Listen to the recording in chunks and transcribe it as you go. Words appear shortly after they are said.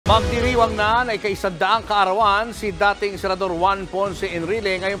Magdiriwang na ika-100 kaarawan si dating senador Juan Ponce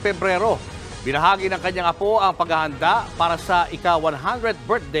Enrile ngayong Pebrero. Binahagi ng kanyang apo ang paghahanda para sa ika-100th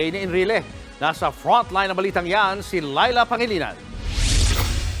birthday ni Enrile. Nasa frontline na balitang yan si Laila Pangilinan.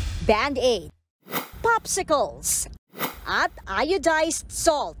 Band-Aid, popsicles, at iodized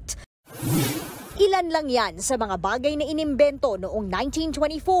salt. Ilan lang yan sa mga bagay na inimbento noong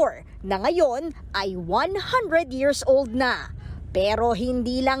 1924 na ngayon ay 100 years old na. Pero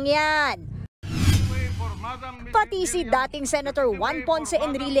hindi lang yan. Pati si dating Senator Juan Ponce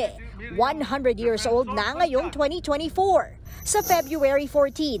Enrile, 100 years old na ngayong 2024. Sa February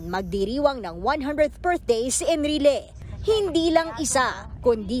 14, magdiriwang ng 100th birthday si Enrile. Hindi lang isa,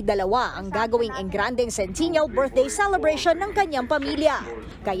 kundi dalawa ang gagawing engrandeng centennial birthday celebration ng kanyang pamilya.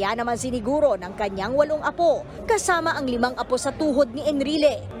 Kaya naman siniguro ng kanyang 8 apo, kasama ang 5 apo sa tuhod ni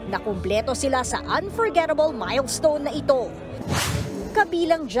Enrile, na kumpleto sila sa unforgettable milestone na ito.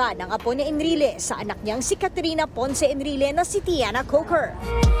 Kabilang dyan ang apo ni Enrile sa anak niyang si Caterina Ponce Enrile na si Tiana Coker.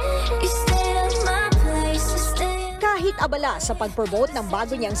 Kahit abala sa pag-promote ng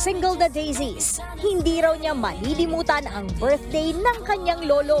bago niyang single na Daisies, hindi raw niya malilimutan ang birthday ng kanyang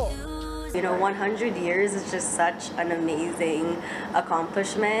lolo. You know, 100 years is just such an amazing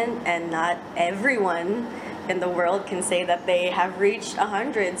accomplishment, and not everyone in the world can say that they have reached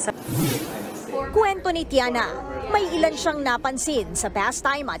 100. So Kwento ni Tiana, may ilan siyang napansin sa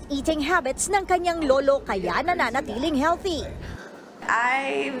pastime at eating habits ng kanyang lolo kaya nananatiling healthy.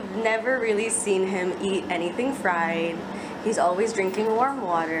 I've never really seen him eat anything fried. He's always drinking warm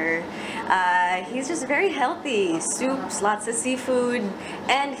water. He's just very healthy. Soups, lots of seafood,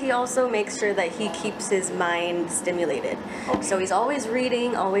 and he also makes sure that he keeps his mind stimulated. So he's always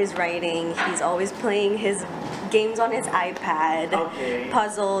reading, always writing. He's always playing his games on his iPad,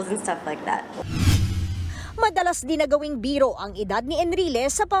 puzzles and stuff like that. Madalas din nagawing biro ang edad ni Enrile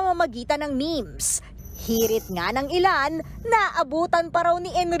sa pamamagitan ng memes. Hirit nga ng ilan, naabutan pa raw ni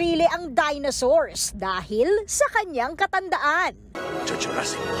Enrile ang dinosaurs dahil sa kanyang katandaan.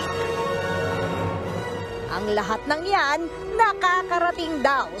 Ang lahat ng yan, nakakarating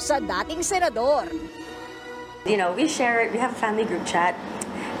daw sa dating senador. You know, we share it, we have a family group chat,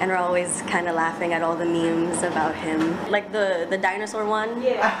 and we're always kind of laughing at all the memes about him. Like the dinosaur one,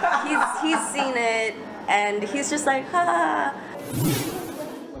 yeah. he's seen it, and he's just like, ha.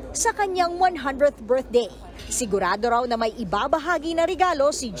 Sa kanyang 100th birthday, sigurado raw na may ibabahagi na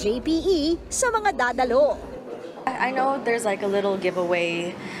regalo si JPE sa mga dadalo. I know there's like a little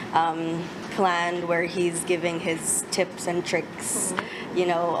giveaway planned where he's giving his tips and tricks, you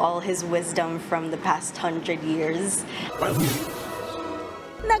know, all his wisdom from the past 100 years.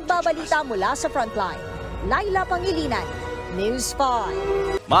 Nagbabalita mula sa Frontline, Laila Pangilinan, News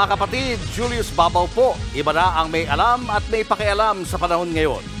 5. Mga kapatid, Julius Babaw po. Iba na ang may alam at may pakialam sa panahon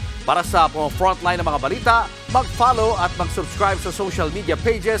ngayon. Para sa Frontline ng mga balita, mag-follow at mag-subscribe sa social media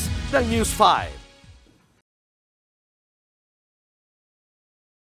pages ng News 5.